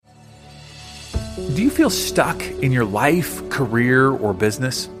Do you feel stuck in your life, career, or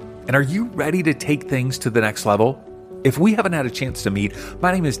business? And are you ready to take things to the next level? If we haven't had a chance to meet,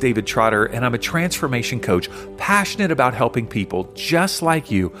 my name is David Trotter, and I'm a transformation coach passionate about helping people just like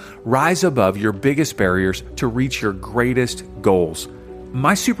you rise above your biggest barriers to reach your greatest goals.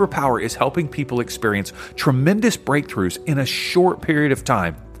 My superpower is helping people experience tremendous breakthroughs in a short period of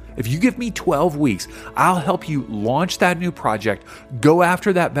time. If you give me 12 weeks, I'll help you launch that new project, go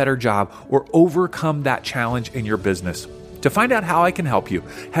after that better job, or overcome that challenge in your business. To find out how I can help you,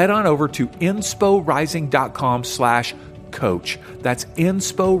 head on over to insporising.com/coach. That's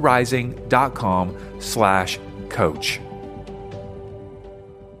insporising.com/coach.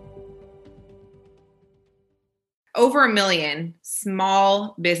 Over 1 million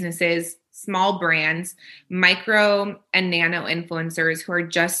small businesses, small brands, micro and nano influencers who are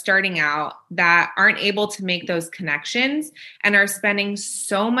just starting out that aren't able to make those connections and are spending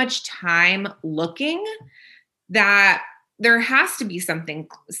so much time looking that there has to be something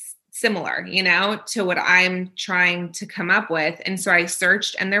similar, to what I'm trying to come up with. And so I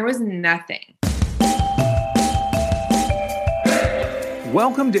searched and there was nothing.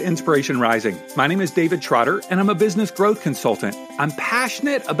 Welcome to Inspiration Rising. My name is David Trotter, and I'm a business growth consultant. I'm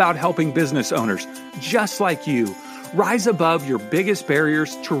passionate about helping business owners, just like you, rise above your biggest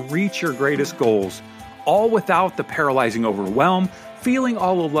barriers to reach your greatest goals, all without the paralyzing overwhelm, feeling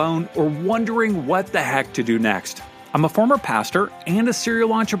all alone, or wondering what the heck to do next. I'm a former pastor and a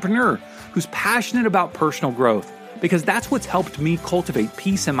serial entrepreneur who's passionate about personal growth because that's what's helped me cultivate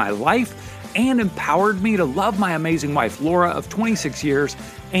peace in my life and empowered me to love my amazing wife, Laura, of 26 years,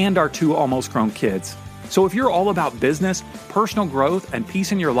 and our 2 almost grown kids. So if you're all about business, personal growth, and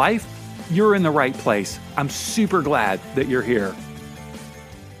peace in your life, you're in the right place. I'm super glad that you're here.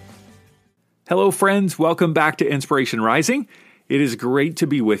 Hello, friends. Welcome back to Inspiration Rising. It is great to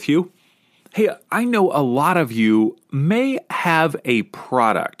be with you. Hey, I know a lot of you may have a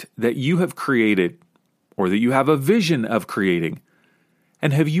product that you have created or that you have a vision of creating.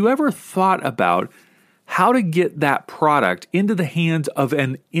 And have you ever thought about how to get that product into the hands of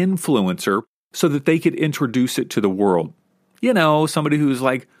an influencer so that they could introduce it to the world? Somebody who's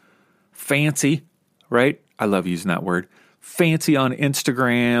like fancy, right? I love using that word. Fancy on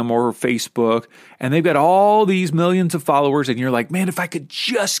Instagram or Facebook, and they've got all these millions of followers, and you're like, man, if I could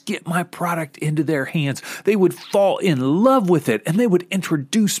just get my product into their hands, they would fall in love with it, and they would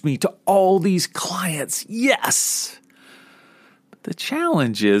introduce me to all these clients. Yes! The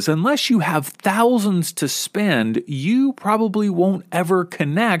challenge is, unless you have thousands to spend, you probably won't ever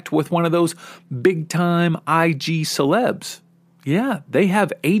connect with one of those big-time IG celebs. Yeah, they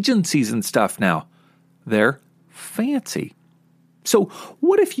have agencies and stuff now. They're fancy. So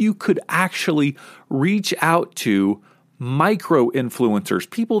what if you could actually reach out to micro influencers,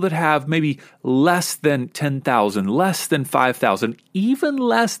 people that have maybe less than 10,000, less than 5,000, even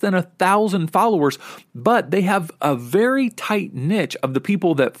less than 1,000 followers, but they have a very tight niche of the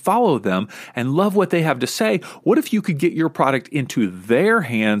people that follow them and love what they have to say? What if you could get your product into their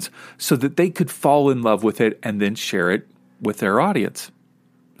hands so that they could fall in love with it and then share it with their audience?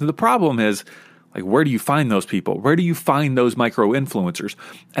 The problem is, where do you find those people? Where do you find those micro influencers?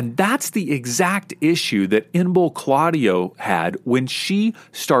 And that's the exact issue that Inbal Claudio had when she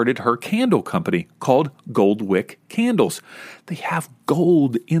started her candle company called Goldwick Candles. They have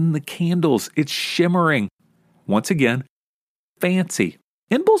gold in the candles. It's shimmering. Once again, fancy.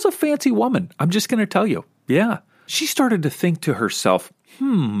 Inbal's a fancy woman. I'm just going to tell you. Yeah. She started to think to herself,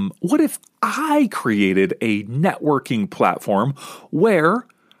 what if I created a networking platform where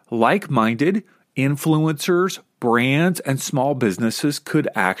like-minded influencers, brands, and small businesses could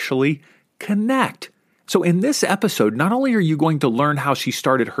actually connect? So in this episode, not only are you going to learn how she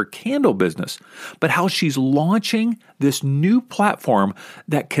started her candle business, but how she's launching this new platform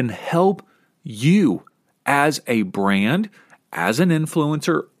that can help you as a brand, as an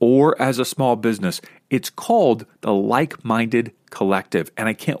influencer, or as a small business. It's called the Like-Minded Collective, and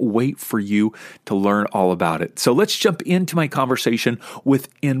I can't wait for you to learn all about it. So let's jump into my conversation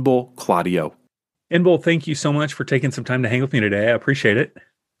with Inbal Claudio. Inbal, thank you so much for taking some time to hang with me today. I appreciate it.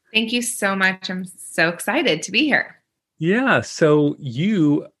 Thank you so much. I'm so excited to be here. Yeah, so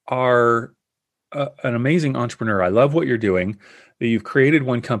you are an amazing entrepreneur. I love what you're doing. You've created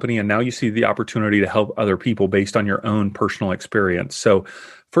one company, and now you see the opportunity to help other people based on your own personal experience. So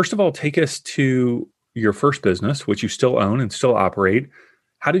first of all, take us to your first business, which you still own and still operate.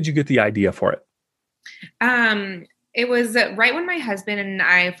 How did you get the idea for it? It was right when my husband and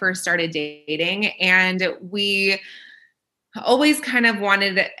I first started dating, and we always kind of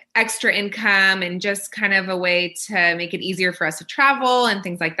wanted extra income and just kind of a way to make it easier for us to travel and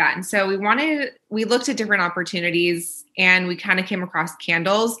things like that. And so we looked at different opportunities and we kind of came across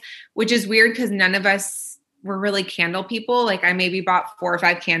candles, which is weird because none of us were really candle people. Like I maybe bought 4 or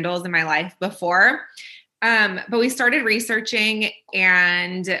 5 candles in my life before. But we started researching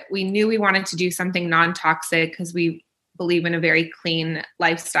and we knew we wanted to do something non-toxic because we believe in a very clean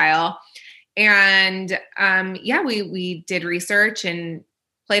lifestyle. And we did research and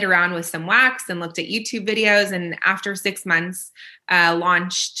played around with some wax and looked at YouTube videos. And after 6 months,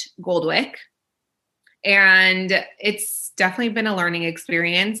 launched Goldwick. And it's definitely been a learning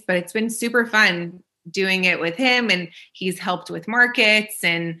experience, but it's been super fun doing it with him. And he's helped with markets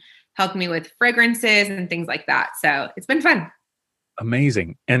and helped me with fragrances and things like that. So it's been fun.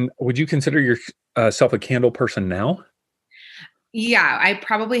 Amazing. And would you consider yourself a candle person now? Yeah, I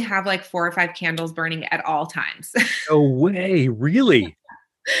probably have like 4 or 5 candles burning at all times. No way. Really?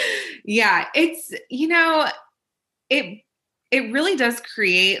 Yeah, it's, it really does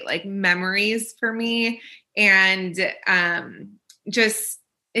create like memories for me. And just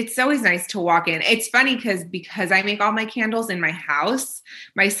it's always nice to walk in. It's funny because I make all my candles in my house,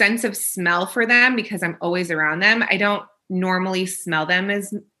 my sense of smell for them, because I'm always around them, I don't normally smell them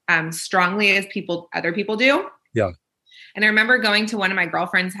as strongly as other people do. Yeah. And I remember going to one of my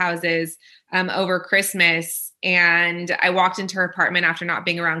girlfriend's houses over Christmas, and I walked into her apartment after not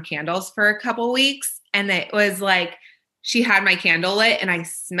being around candles for a couple weeks. And it was like, she had my candle lit and I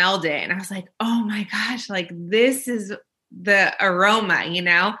smelled it. And I was like, oh my gosh, like this is the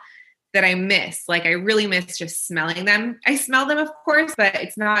aroma, that I miss. Like I really miss just smelling them. I smell them, of course, but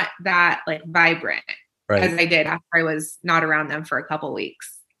it's not that like vibrant as I did after I was not around them for a couple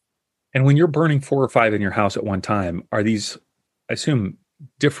weeks. And when you're burning 4 or 5 in your house at one time, are these, I assume,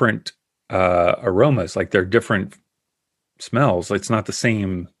 different aromas? Like they're different smells. It's not the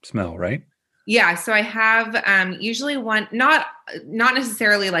same smell, right? Yeah. So I have usually one, not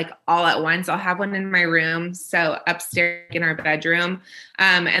necessarily like all at once. I'll have one in my room, so upstairs in our bedroom,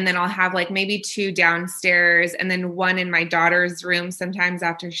 and then I'll have like maybe 2 downstairs, and then one in my daughter's room. Sometimes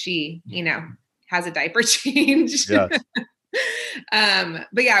after she, has a diaper change. Yes.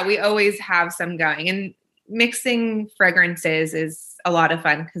 But yeah, we always have some going, and mixing fragrances is a lot of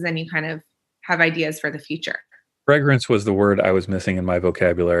fun because then you kind of have ideas for the future. Fragrance was the word I was missing in my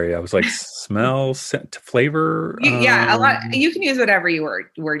vocabulary. I was like, smell, scent, flavor. Yeah, a lot. You can use whatever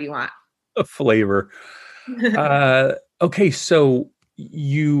word you want. A flavor. Okay, so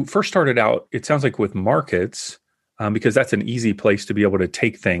you first started out, it sounds like with markets, because that's an easy place to be able to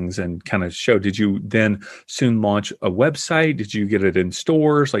take things and kind of show. Did you then soon launch a website? Did you get it in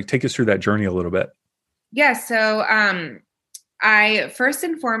stores? Like, take us through that journey a little bit. Yeah. So I first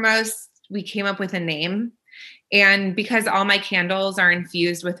and foremost, we came up with a name. And because all my candles are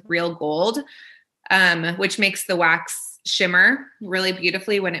infused with real gold, which makes the wax shimmer really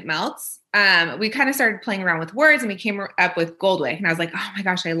beautifully when it melts, we kind of started playing around with words and we came up with Goldwick. And I was like, oh my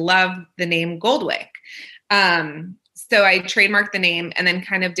gosh, I love the name Goldwick. So I trademarked the name and then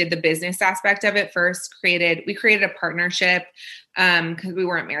kind of did the business aspect of it first. We created a partnership because we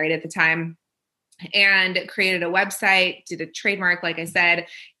weren't married at the time, and created a website, did a trademark, like I said.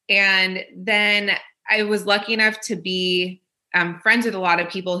 And then I was lucky enough to be friends with a lot of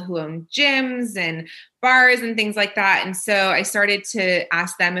people who own gyms and bars and things like that. And so I started to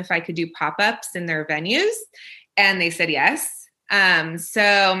ask them if I could do pop-ups in their venues, and they said yes.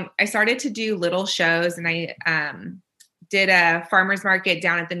 So I started to do little shows, and I did a farmer's market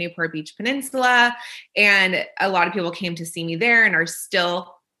down at the Newport Beach Peninsula, and a lot of people came to see me there and are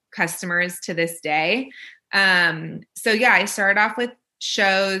still customers to this day. So yeah, I started off with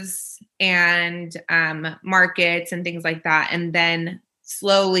shows and markets and things like that, and then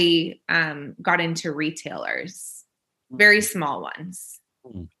slowly got into retailers, very small ones.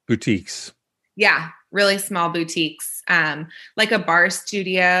 Boutiques. Yeah, really small boutiques, like a bar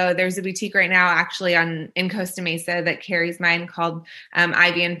studio. There's a boutique right now actually in Costa Mesa that carries mine called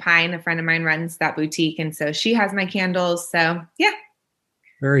Ivy and Pine. A friend of mine runs that boutique, and so she has my candles. So yeah.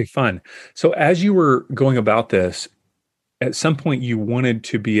 Very fun. So as you were going about this, at some point you wanted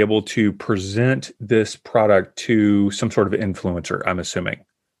to be able to present this product to some sort of influencer, I'm assuming.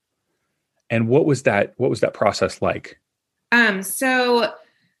 And what was that process like? So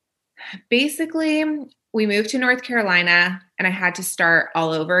basically we moved to North Carolina, and I had to start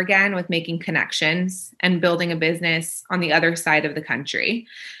all over again with making connections and building a business on the other side of the country.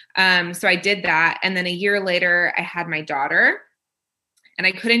 So I did that. And then a year later I had my daughter, and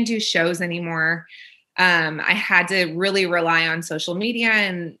I couldn't do shows anymore. I had to really rely on social media,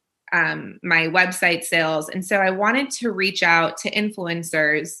 and my website sales. And so I wanted to reach out to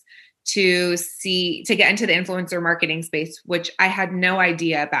influencers to get into the influencer marketing space, which I had no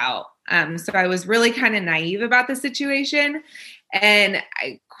idea about. So I was really kind of naive about the situation. And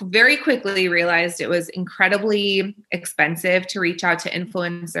I very quickly realized it was incredibly expensive to reach out to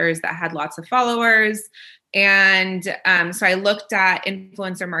influencers that had lots of followers. And so I looked at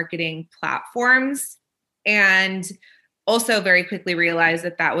influencer marketing platforms and also very quickly realized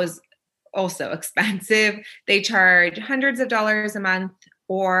that that was also expensive. They charge hundreds of dollars a month,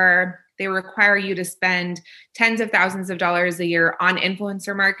 or they require you to spend tens of thousands of dollars a year on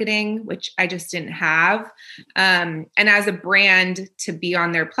influencer marketing, which I just didn't have. And as a brand, to be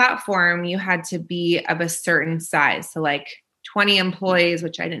on their platform, you had to be of a certain size. So like 20 employees,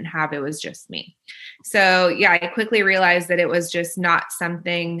 which I didn't have. It was just me. So yeah, I quickly realized that it was just not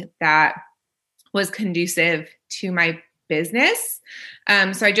something that was conducive to my business.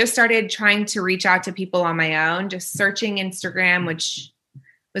 So I just started trying to reach out to people on my own, just searching Instagram, which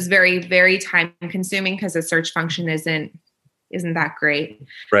was very, very time consuming because the search function isn't that great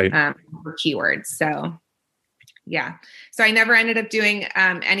Right. For keywords. So yeah, so I never ended up doing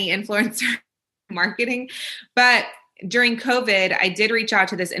any influencer marketing, but during COVID, I did reach out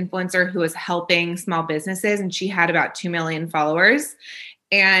to this influencer who was helping small businesses, and she had about 2 million followers.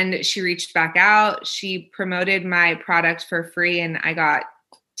 And she reached back out. She promoted my product for free, and I got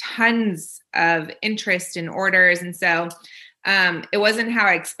tons of interest and orders. And so it wasn't how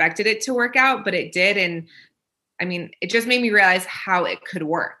I expected it to work out, but it did. And I mean, it just made me realize how it could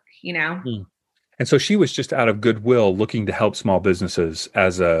work, you know? And so she was just out of goodwill looking to help small businesses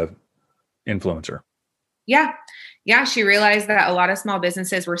as a influencer. Yeah. Yeah. She realized that a lot of small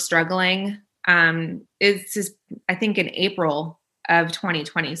businesses were struggling. It's just, I think in April of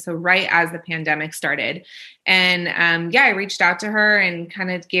 2020. So right as the pandemic started. And I reached out to her and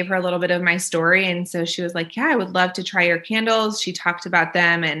kind of gave her a little bit of my story. And so she was like, yeah, I would love to try your candles. She talked about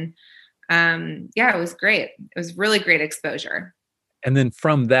them. And it was great. It was really great exposure. And then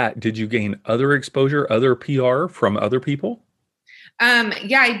from that, did you gain other exposure, other PR from other people?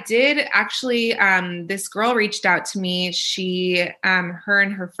 I did actually. This girl reached out to me. She, her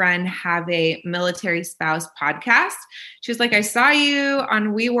and her friend have a military spouse podcast. She was like, I saw you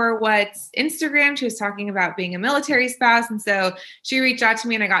on We Were What's Instagram. She was talking about being a military spouse. And so she reached out to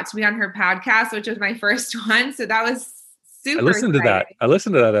me and I got to be on her podcast, which was my first one. So that was super I listened exciting.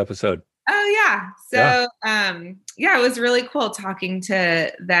 to that episode. Oh yeah. So, it was really cool talking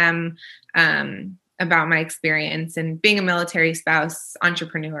to them, about my experience and being a military spouse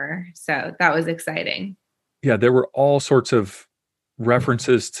entrepreneur. So that was exciting. Yeah, there were all sorts of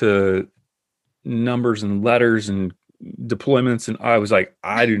references to numbers and letters and deployments. And I was like,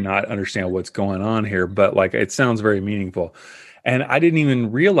 I do not understand what's going on here, but like, it sounds very meaningful. And I didn't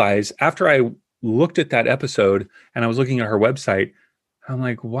even realize after I looked at that episode and I was looking at her website, I'm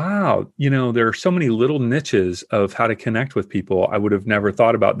like, wow, there are so many little niches of how to connect with people. I would have never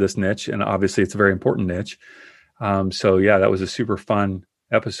thought about this niche. And obviously it's a very important niche. That was a super fun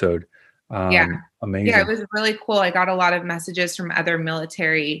episode. Amazing. Yeah, it was really cool. I got a lot of messages from other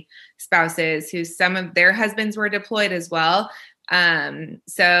military spouses who some of their husbands were deployed as well.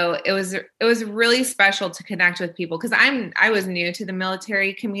 So it was really special to connect with people because I was new to the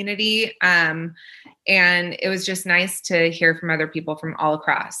military community. And it was just nice to hear from other people from all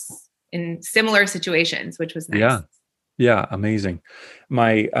across in similar situations, which was nice. Yeah. Amazing.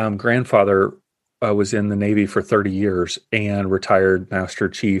 My grandfather was in the Navy for 30 years and retired Master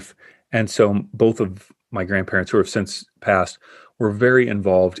Chief. And so both of my grandparents, who have since passed, were very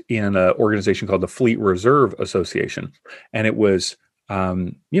involved in an organization called the Fleet Reserve Association. And it was,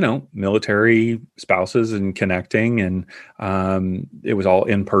 military spouses and connecting, and it was all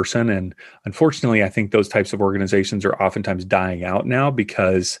in person. And unfortunately, I think those types of organizations are oftentimes dying out now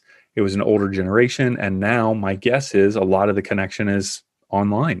because it was an older generation. And now my guess is a lot of the connection is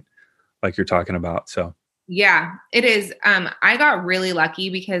online, like you're talking about. So yeah, it is. I got really lucky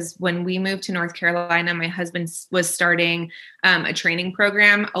because when we moved to North Carolina, my husband was starting a training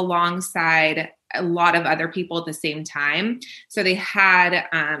program alongside a lot of other people at the same time. So they had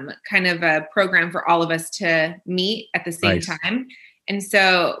kind of a program for all of us to meet at the same time. And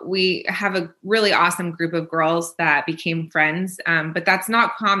so we have a really awesome group of girls that became friends. But that's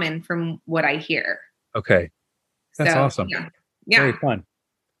not common from what I hear. Okay. That's awesome. Yeah. Very fun.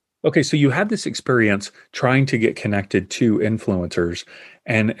 Okay, so you had this experience trying to get connected to influencers.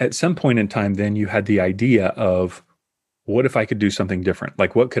 And at some point in time, then you had the idea of, what if I could do something different?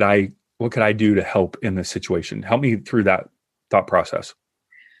 Like, what could I do to help in this situation? Help me through that thought process.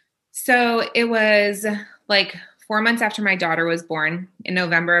 So it was like 4 months after my daughter was born in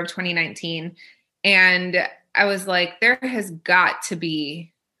November of 2019. And I was like, there has got to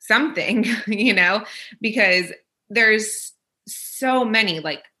be something, because there's so many,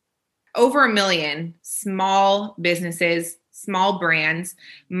 like over 1 million small businesses, small brands,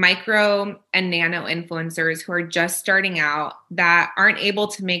 micro and nano influencers who are just starting out that aren't able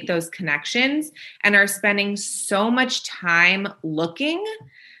to make those connections and are spending so much time looking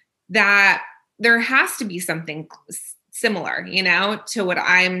that there has to be something similar, to what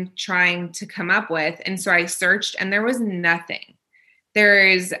I'm trying to come up with. And so I searched and there was nothing. There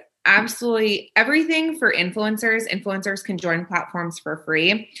is absolutely everything for influencers. Influencers can join platforms for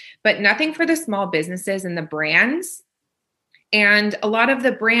free, but nothing for the small businesses and the brands. And a lot of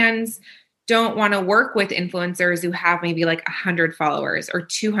the brands don't want to work with influencers who have maybe like 100 followers or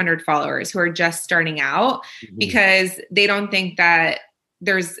 200 followers who are just starting out because they don't think that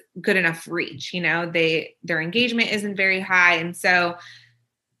there's good enough reach. Their engagement isn't very high. And so,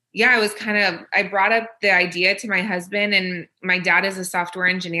 I brought up the idea to my husband, and my dad is a software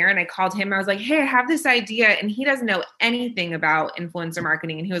engineer, and I called him. I was like, hey, I have this idea, and he doesn't know anything about influencer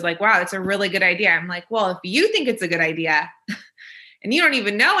marketing. And he was like, wow, that's a really good idea. I'm like, well, if you think it's a good idea and you don't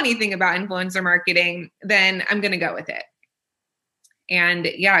even know anything about influencer marketing, then I'm going to go with it. And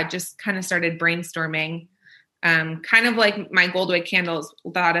just kind of started brainstorming, kind of like my Goldwig candles,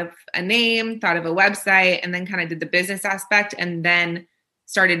 thought of a name, thought of a website, and then kind of did the business aspect and then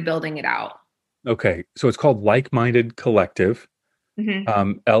started building it out. Okay. So it's called Like-Minded Collective,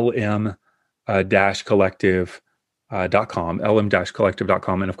 LM collective.com,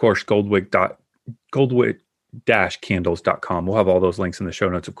 lm-collective.com. And of course, Goldwig-candles.com. We'll have all those links in the show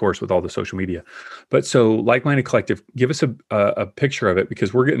notes, of course, with all the social media. But so Like-Minded Collective, give us a picture of it,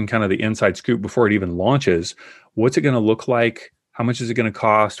 because we're getting kind of the inside scoop before it even launches. What's it going to look like? How much is it going to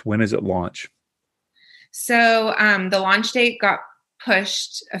cost? When does it launch? So the launch date got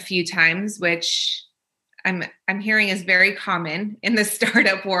pushed a few times, which I'm hearing is very common in the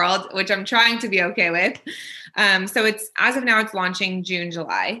startup world, which I'm trying to be okay with. So it's, as of now, it's launching June,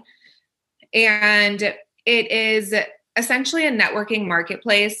 July. And it is essentially a networking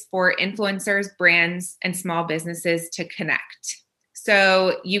marketplace for influencers, brands, and small businesses to connect.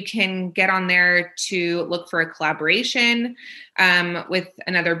 So you can get on there to look for a collaboration with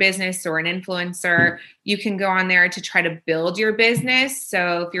another business or an influencer. You can go on there to try to build your business.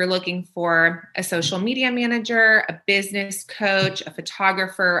 So if you're looking for a social media manager, a business coach, a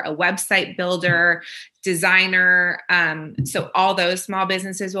photographer, a website builder, designer, so all those small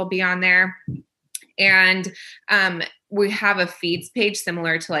businesses will be on there. And we have a feeds page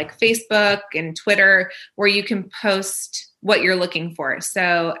similar to like Facebook and Twitter, where you can post what you're looking for.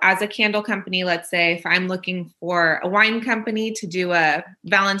 So as a candle company, let's say if I'm looking for a wine company to do a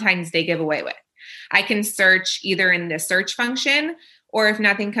Valentine's Day giveaway with, I can search either in the search function, or if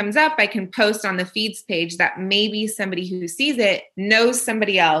nothing comes up, I can post on the feeds page that maybe somebody who sees it knows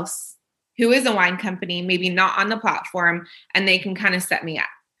somebody else who is a wine company, maybe not on the platform, and they can kind of set me up.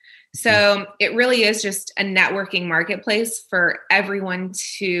 So it really is just a networking marketplace for everyone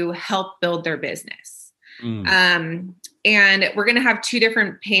to help build their business. And we're going to have two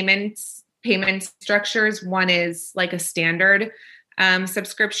different payment structures. One is like a standard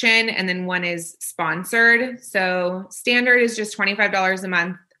subscription, and then one is sponsored. So standard is just $25 a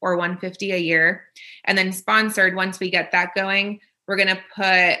month or $150 a year. And then sponsored, once we get that going, we're going to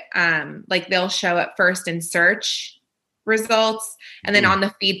put like they'll show up first in search results. And then on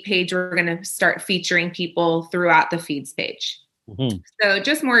the feed page, we're going to start featuring people throughout the feeds page. So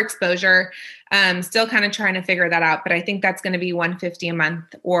just more exposure. Still kind of trying to figure that out, but I think that's going to be $150 a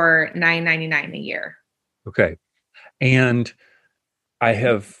month or $9.99 a year. Okay. And I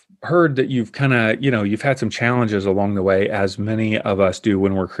have heard that you've kind of, you've had some challenges along the way, as many of us do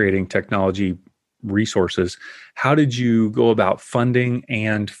when we're creating technology resources. How did you go about funding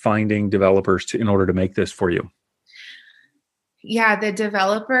and finding developers in order to make this for you? Yeah, the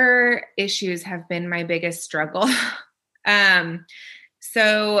developer issues have been my biggest struggle.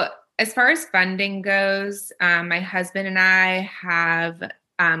 So as far as funding goes, my husband and I have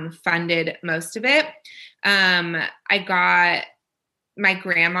funded most of it. My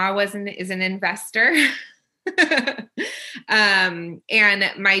grandma is an investor. And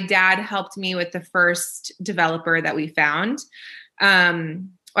my dad helped me with the first developer that we found.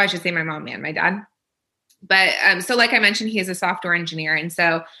 I should say my mom and my dad. But so like I mentioned, he is a software engineer. And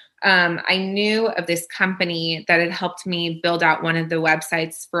so I knew of this company that had helped me build out one of the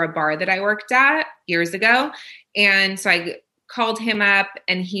websites for a bar that I worked at years ago. And so I called him up,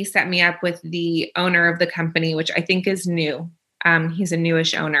 and he set me up with the owner of the company, which I think is new. He's a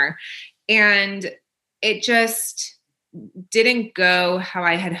newish owner. And it just didn't go how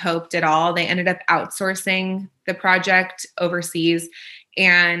I had hoped at all. They ended up outsourcing the project overseas.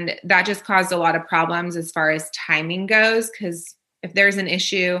 And that just caused a lot of problems as far as timing goes. Because if there's an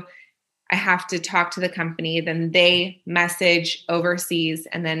issue, I have to talk to the company, then they message overseas,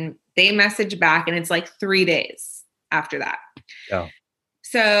 and then they message back, and it's like 3 days after that. Yeah.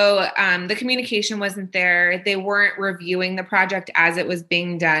 So the communication wasn't there. They weren't reviewing the project as it was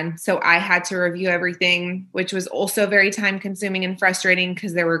being done. So I had to review everything, which was also very time consuming and frustrating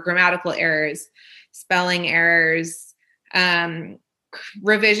because there were grammatical errors, spelling errors,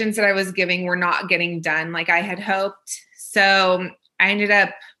 revisions that I was giving were not getting done like I had hoped. So I ended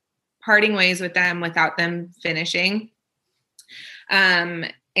up parting ways with them without them finishing,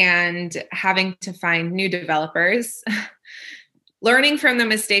 and having to find new developers. Learning from the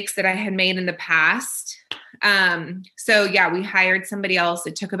mistakes that I had made in the past. So yeah, we hired somebody else.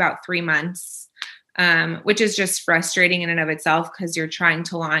 It took about 3 months, which is just frustrating in and of itself because you're trying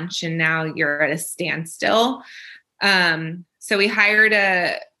to launch and now you're at a standstill. So we hired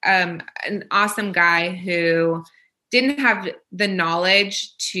an awesome guy who didn't have the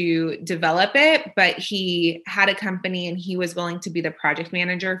knowledge to develop it, but he had a company and he was willing to be the project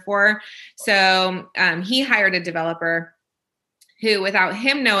manager for. So he hired a developer who, without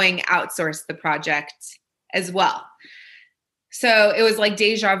him knowing, outsourced the project as well. So it was like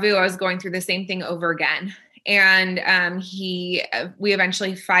deja vu. I was going through the same thing over again. And we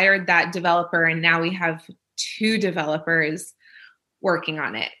eventually fired that developer, and now we have 2 developers working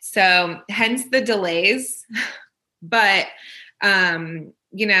on it. So hence the delays. But,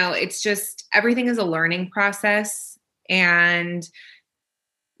 it's just, everything is a learning process, and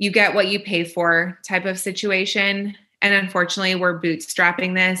you get what you pay for type of situation. And unfortunately, we're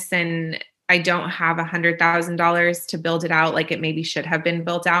bootstrapping this, and I don't have $100,000 to build it out like it maybe should have been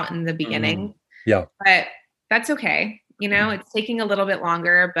built out in the beginning. Yeah. But that's okay. It's taking a little bit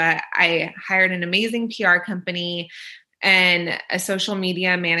longer, but I hired an amazing PR company and a social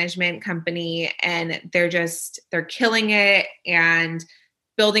media management company, and they're killing it and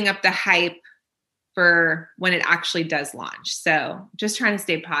building up the hype for when it actually does launch. So just trying to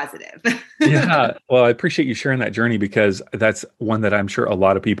stay positive. Yeah. Well, I appreciate you sharing that journey, because that's one that I'm sure a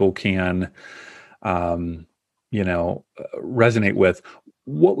lot of people can, resonate with.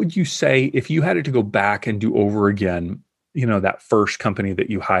 What would you say if you had to go back and do over again, that first company that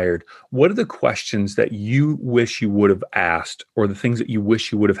you hired? What are the questions that you wish you would have asked, or the things that you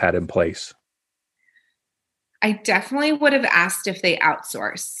wish you would have had in place? I definitely would have asked if they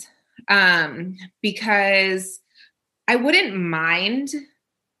outsource. Because I wouldn't mind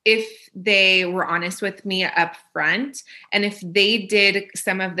if they were honest with me up front, and if they did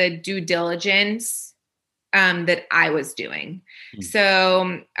some of the due diligence that I was doing.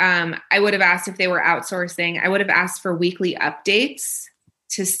 So I would have asked if they were outsourcing. I would have asked for weekly updates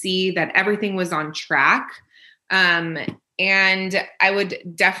to see that everything was on track. And I would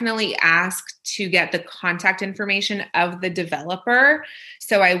definitely ask to get the contact information of the developer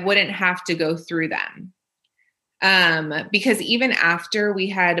so I wouldn't have to go through them. Because even after we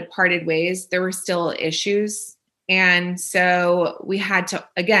had parted ways, there were still issues. And so we had to,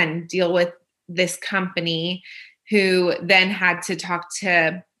 again, deal with this company who then had to talk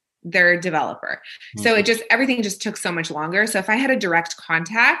to their developer. Mm-hmm. So everything just took so much longer. So if I had a direct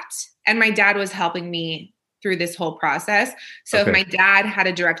contact, and my dad was helping me through this whole process. So if my dad had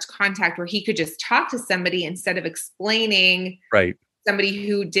a direct contact where he could just talk to somebody instead of explaining somebody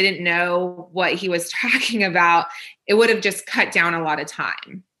who didn't know what he was talking about, it would have just cut down a lot of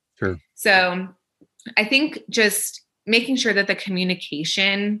time. Sure. So I think just making sure that the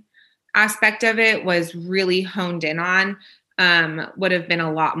communication aspect of it was really honed in on would have been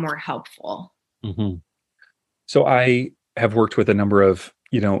a lot more helpful. Mm-hmm. So I have worked with a number of,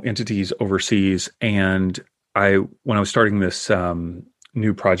 entities overseas, and when I was starting this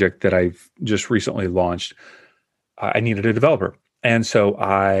new project that I've just recently launched, I needed a developer. And so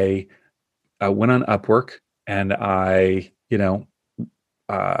I went on Upwork, and I,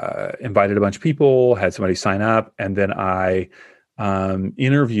 invited a bunch of people, had somebody sign up, and then I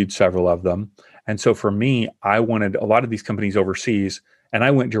interviewed several of them. And so for me, I wanted a lot of these companies overseas, and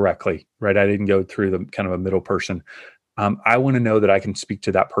I went directly, right? I didn't go through the kind of a middle person. I want to know that I can speak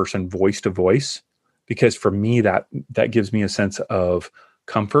to that person voice to voice, because for me, that gives me a sense of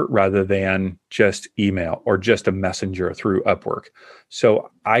comfort rather than just email or just a messenger through Upwork.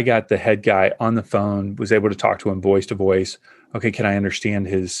 So I got the head guy on the phone, was able to talk to him voice to voice. Okay, can I understand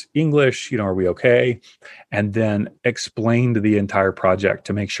his English? Are we okay? And then explained the entire project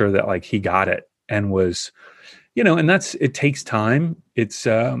to make sure that he got it and was, and it takes time. It's,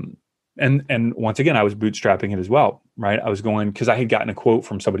 And once again, I was bootstrapping it as well, right? I was going because I had gotten a quote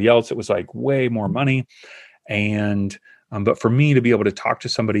from somebody else. It was like way more money. And, but for me to be able to talk to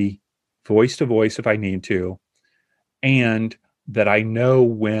somebody voice to voice if I need to, and that I know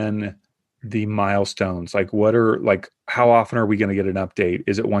when the milestones, like what are, like, how often are we going to get an update?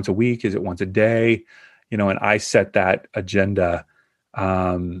 Is it once a week? Is it once a day? And I set that agenda.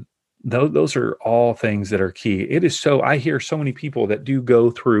 Those are all things that are key. It is so, I hear so many people that do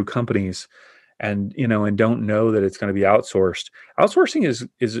go through companies and, and don't know that it's going to be outsourced. Outsourcing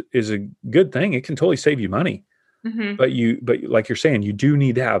is a good thing. It can totally save you money, Mm-hmm. but like you're saying, you do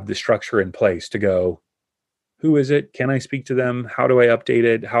need to have the structure in place to go, who is it? Can I speak to them? How do I update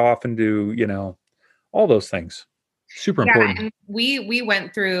it? How often do, all those things. Super important. And we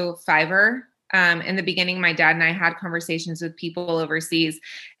went through Fiverr. In the beginning, my dad and I had conversations with people overseas,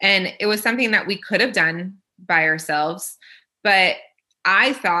 and it was something that we could have done by ourselves. But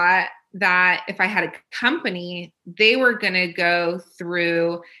I thought that if I had a company, they were going to go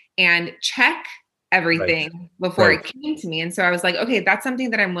through and check everything before it came to me. And so I was like, okay, that's something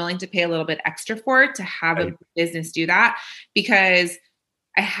that I'm willing to pay a little bit extra for, to have a business do that, because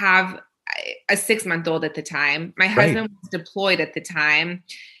I have a 6-month-old at the time. My husband was deployed at the time.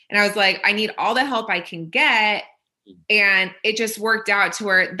 And I was like, I need all the help I can get. And it just worked out to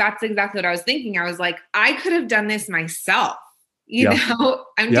where that's exactly what I was thinking. I was like, I could have done this myself.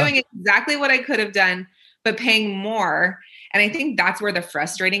 I'm doing exactly what I could have done, but paying more. And I think that's where the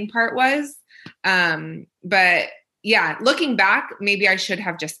frustrating part was. But yeah, looking back, maybe I should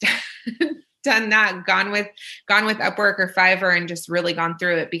have just done that, gone with Upwork or Fiverr and just really gone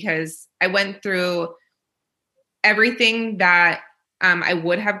through it, because I went through everything that I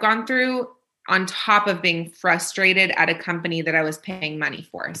would have gone through, on top of being frustrated at a company that I was paying money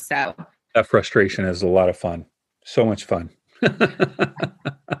for. So that frustration is a lot of fun. So much fun.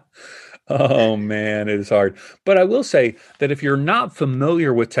 Oh man, it is hard. But I will say that if you're not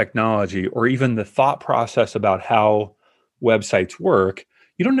familiar with technology or even the thought process about how websites work,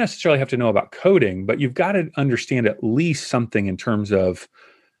 you don't necessarily have to know about coding, but you've got to understand at least something in terms of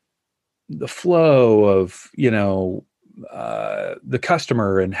the flow of, the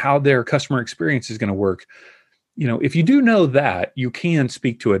customer and how their customer experience is going to work. If you do know that, you can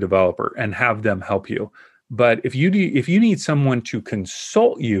speak to a developer and have them help you. But if you need someone to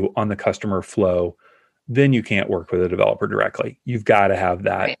consult you on the customer flow, then you can't work with a developer directly. You've got to have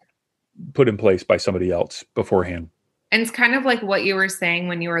that put in place by somebody else beforehand. And it's kind of like what you were saying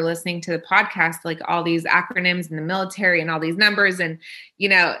when you were listening to the podcast, like all these acronyms in the military and all these numbers and,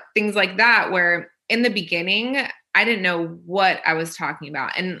 things like that, where in the beginning, I didn't know what I was talking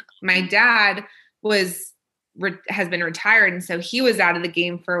about. And my dad has been retired. And so he was out of the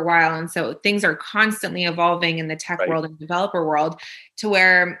game for a while. And so things are constantly evolving in the tech world and developer world, to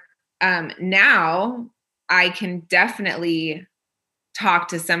where now I can definitely talk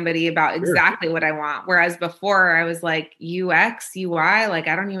to somebody about exactly what I want. Whereas before I was like, UX, UI, like,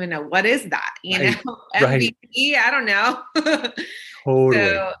 I don't even know what is that, MVP, I don't know. Totally.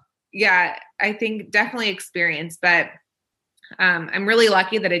 So yeah, I think definitely experience, but I'm really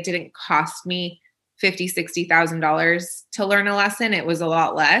lucky that it didn't cost me $50,000, $60,000 to learn a lesson. It was a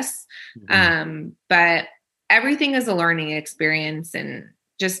lot less. But everything is a learning experience, and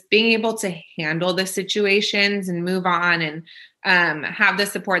just being able to handle the situations and move on, and have the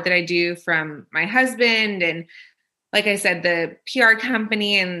support that I do from my husband. And like I said, the PR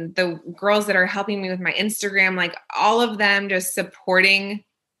company and the girls that are helping me with my Instagram, like all of them just supporting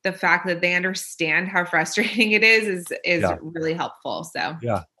the fact that they understand how frustrating it is really helpful. So,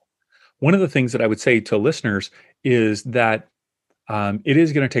 yeah. One of the things that I would say to listeners is that it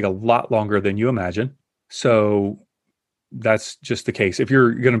is going to take a lot longer than you imagine. So that's just the case. If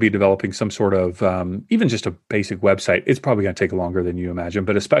you're going to be developing some sort of, even just a basic website, it's probably going to take longer than you imagine,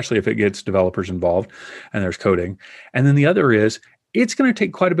 but especially if it gets developers involved and there's coding. And then the other is, it's going to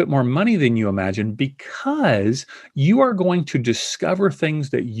take quite a bit more money than you imagine, because you are going to discover things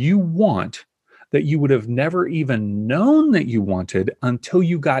that you want that you would have never even known that you wanted until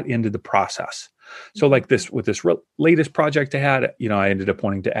you got into the process. So like this, with this latest project I had, I ended up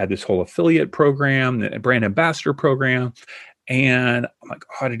wanting to add this whole affiliate program, the brand ambassador program. And I'm like,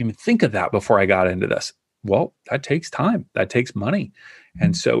 oh, I didn't even think of that before I got into this. Well, that takes time. That takes money.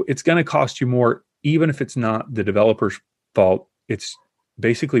 And so it's going to cost you more, even if it's not the developer's fault. It's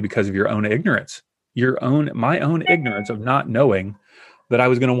basically because of your own ignorance, my own ignorance of not knowing that I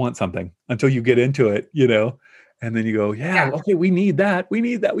was going to want something until you get into it, And then you go, okay, we need that. We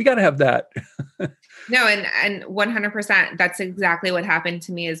need that. We got to have that. No, and 100%, that's exactly what happened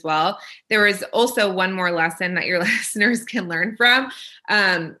to me as well. There was also one more lesson that your listeners can learn from.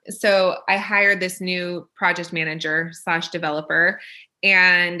 So I hired this new project manager / developer,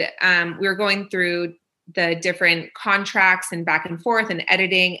 and we were going through the different contracts and back and forth and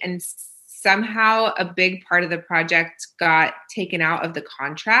editing, and somehow a big part of the project got taken out of the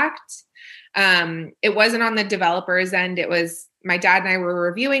contract. It wasn't on the developer's end. It was my dad and I were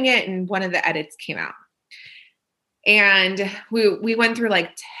reviewing it, and one of the edits came out. And we went through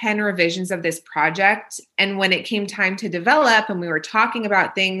like 10 revisions of this project. And when it came time to develop and we were talking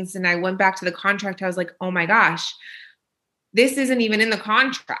about things and I went back to the contract, I was like, oh my gosh, this isn't even in the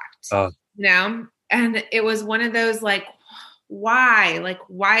contract, And it was one of those like, why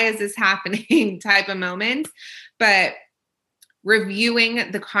is this happening type of moments. But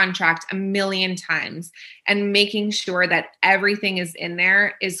reviewing the contract a million times and making sure that everything is in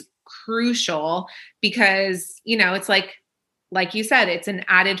there is crucial, because, it's like you said, it's an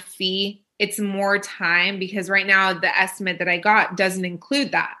added fee. It's more time, because right now the estimate that I got doesn't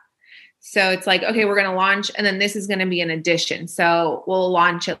include that. So it's like, okay, we're going to launch, and then this is going to be an addition. So we'll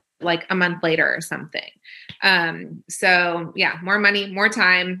launch it like a month later or something. So yeah, more money, more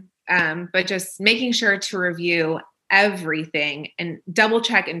time, but just making sure to review everything and double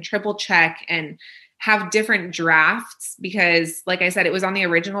check and triple check and have different drafts, because like I said, it was on the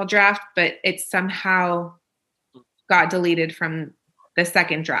original draft, but it somehow got deleted from the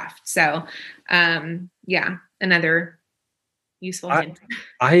second draft. So another useful hint.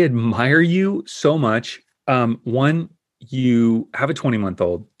 I admire you so much. One, you have a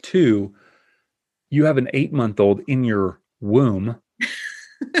 20-month-old. Two, you have an 8-month-old in your womb.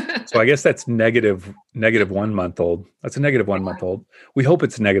 So I guess that's negative 1 month old. That's a negative 1 month old. We hope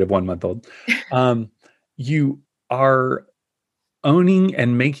it's a negative 1 month old. You are owning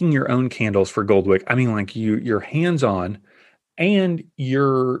and making your own candles for Goldwick. I mean, like you're hands-on, and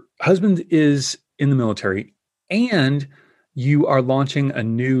your husband is in the military, and you are launching a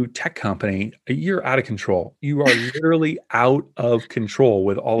new tech company. You're out of control. You are literally out of control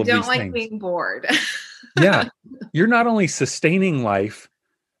with all of these things. Don't like being bored. Yeah. You're not only sustaining life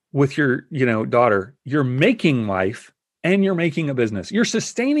with your, daughter, you're making life, and you're making a business. You're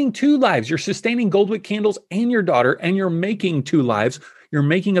sustaining 2 lives. You're sustaining Goldwick Candles and your daughter, and you're making 2 lives. You're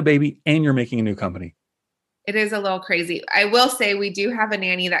making a baby, and you're making a new company. It is a little crazy. I will say we do have a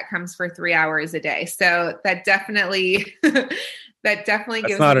nanny that comes for 3 hours a day. So that definitely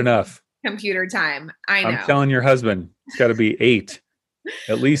gives not enough computer time. I know. I'm telling your husband, it's got to be 8,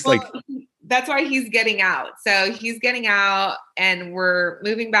 at least. That's why he's getting out. So he's getting out, and we're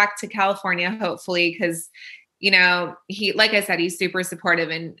moving back to California, hopefully, because, he, like I said, he's super supportive,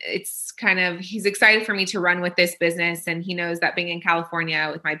 and it's he's excited for me to run with this business. And he knows that being in California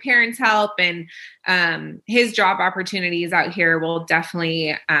with my parents' help and his job opportunities out here will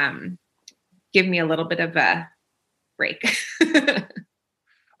definitely give me a little bit of a break.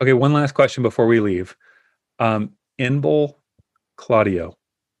 Okay. One last question before we leave. Inbal Claudio.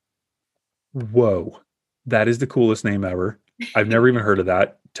 Whoa. That is the coolest name ever. I've never even heard of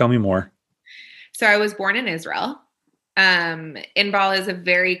that. Tell me more. So I was born in Israel. Inbal is a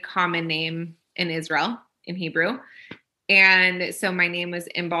very common name in Israel, in Hebrew. And so my name was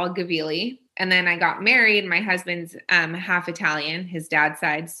Inbal Gavili. And then I got married. My husband's half Italian, his dad's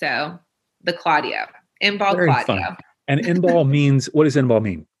side. So the Claudio. Inbal very Claudio. Fun. And Inbal means, what does Inbal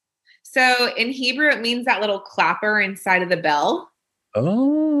mean? So in Hebrew, it means that little clapper inside of the bell.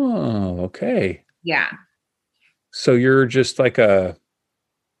 Oh, okay. Yeah. So you're just like a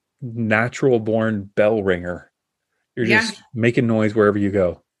natural born bell ringer. You're just making noise wherever you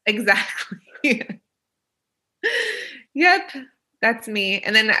go. Exactly. Yep. That's me.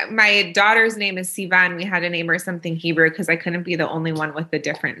 And then my daughter's name is Sivan. We had to name her something Hebrew because I couldn't be the only one with a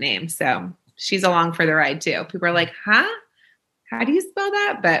different name. So she's along for the ride too. People are like, huh? How do you spell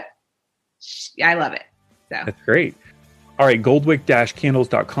that? But I love it. So that's great. All right,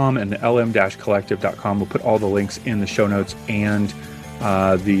 goldwick-candles.com and lm-collective.com. We'll put all the links in the show notes and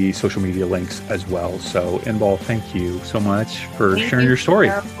the social media links as well. So, Inbal, thank you so much for sharing your story.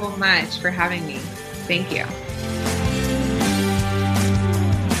 Thank you so much for having me. Thank you.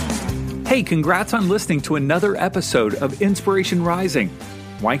 Hey, congrats on listening to another episode of Inspiration Rising.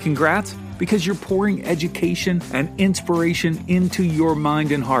 Why congrats? Because you're pouring education and inspiration into your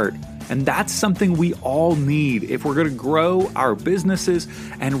mind and heart. And that's something we all need if we're going to grow our businesses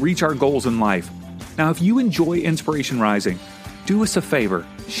and reach our goals in life. Now, if you enjoy Inspiration Rising, do us a favor,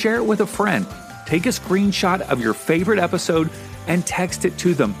 share it with a friend. Take a screenshot of your favorite episode and text it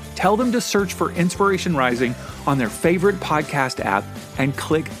to them. Tell them to search for Inspiration Rising on their favorite podcast app and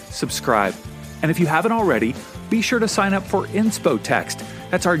click subscribe. And if you haven't already, be sure to sign up for Inspo Text.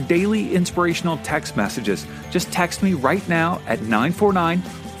 That's our daily inspirational text messages. Just text me right now at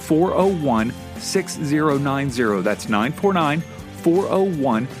 949-401-6090. That's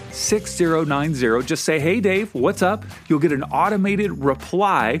 949-401-6090. Just say, hey, Dave, what's up? You'll get an automated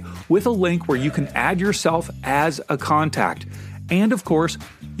reply with a link where you can add yourself as a contact. And of course,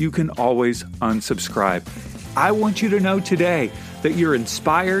 you can always unsubscribe. I want you to know today that you're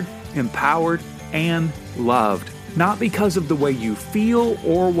inspired, empowered, and loved. Not because of the way you feel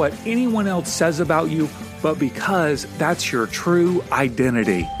or what anyone else says about you, but because that's your true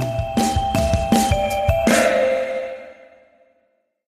identity.